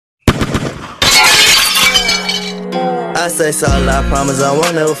I say solid, I promise I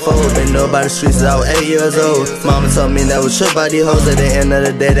won't ever fold. Been know by the streets since I was 8 years old. Mama told me never trip by these hoes. At the end of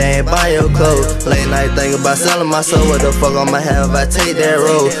the day, they ain't buying your clothes. Late night thinking about selling my soul. What the fuck I'ma have if I take that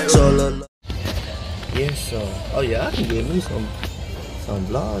road? So look. Yes, sir. Oh yeah, I can get me some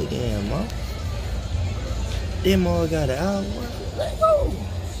vlog again, man. Them all got an hour. Let's go.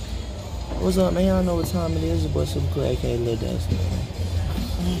 What's up, man? Y'all know what time it is. Your boy Super Cool, aka Lil Dustin, man.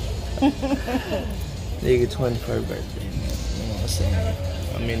 Nigga 21st birthday, man. You know what I'm saying?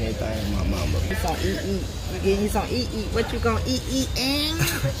 I'm in that thing with my mama. You some eat. You getting you some eat. What you gonna eat, and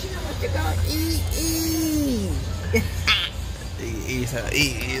what you gonna eat. Nigga eat some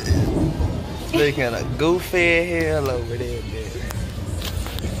eat. Looking at a goofy hell over there, man.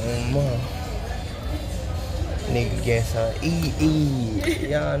 Oh, man. Nigga get some eat.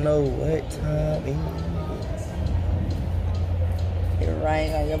 Y'all know what time it is. It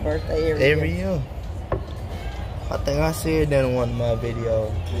rain on your birthday every year. I think I said that in one of my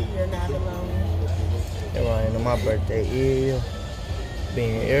videos. You're not alone. It rain on my birthday every year.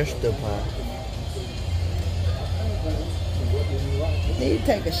 Being extra pie. Need to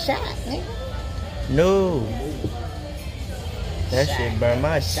take a shot, nigga. No. That shit burn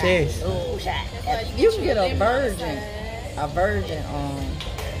my chest. Ooh, shot. You can get a virgin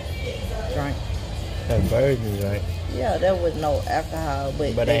drink. A virgin drink? Yeah, there was no alcohol,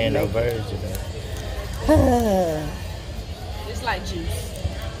 but I ain't no virgin though. It's like juice.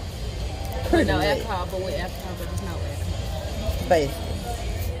 Pretty no alcohol, but with alcohol, but there's no alcohol.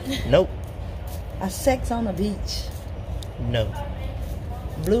 Basically. Nope. A sex on the beach. No.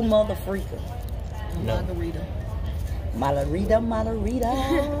 Blue mother freaker. No. Margarita.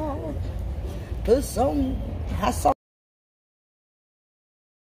 Put some hot sauce.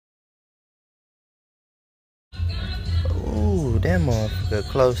 Ooh, that motherfucker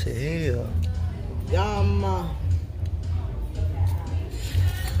close as hell. Yum.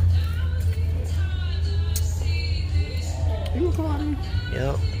 You recording?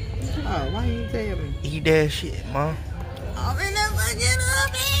 Yep. Oh, why you tell me? Eat that shit, man. I'm in the fucking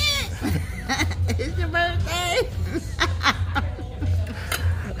oven. It's your birthday.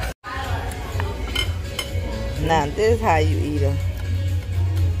 Now this is how you eat her.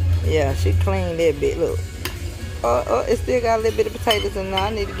 Yeah, she cleaned that bit. Look. It still got a little bit of potatoes in there. I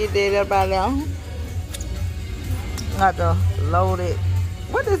need to get that up out there. Got to load it.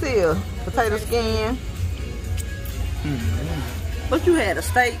 What this is? Potato skin. What you had? A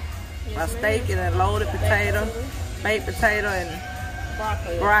steak and a loaded potato, baked potato and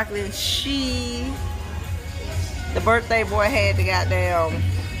broccoli and cheese. The birthday boy had the goddamn,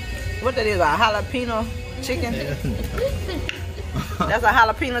 what that is, a jalapeno chicken? That's a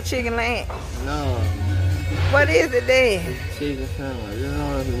jalapeno chicken leg? No. What is it then? Chicken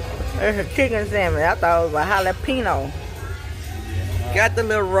sandwich. It's a chicken sandwich. I thought it was a jalapeno. Got the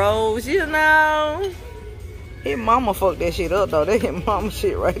little rolls, you know. His mama fucked that shit up though. That his mama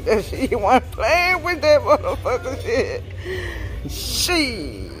shit right there. She wasn't playing with that motherfucker shit.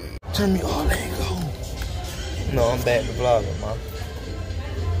 She. Turn me on, let go. No, I'm back to vlogging, man.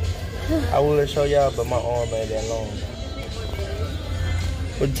 I will show y'all, but my arm ain't that long.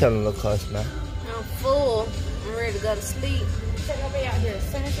 What you telling little cuss now? I'm full. I'm ready to go to sleep. So I'll be out here as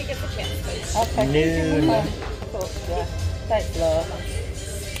soon as you get the chance. Okay. No. Thanks, love.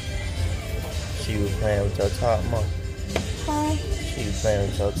 She was playing with your top, mom. Huh? She was playing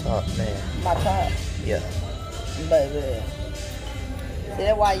with your top, man. My top? Yeah. Baby. See,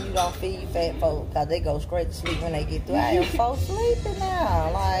 that's why you don't feed fat folks, because they go straight to sleep when they get through. I am so sleepy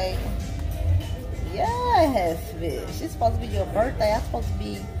now. Like, yes, bitch. It's supposed to be your birthday. I'm supposed to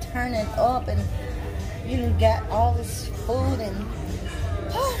be turning up and you done got all this food and...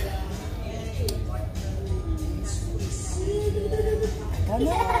 I don't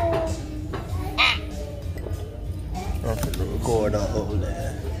know. I'm finna record on all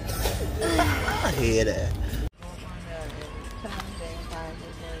that. I hear that.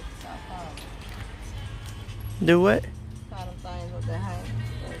 Do what?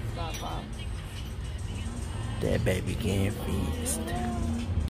 That baby getting feast.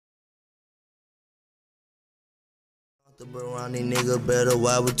 Around these niggas better.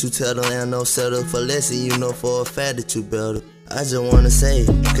 Why would you tell them ain't no settle for less? And you know for a fact that you better. I just wanna say,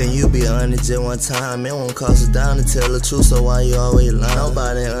 can you be honest just one time? It won't cost us down to tell the truth, so why you always lying?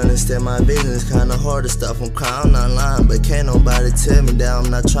 Nobody understand my business, kinda hard to stop from crying. I'm not lying, but can't nobody tell me that I'm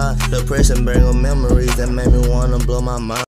not trying. Depression bring up memories that make me wanna blow my mind.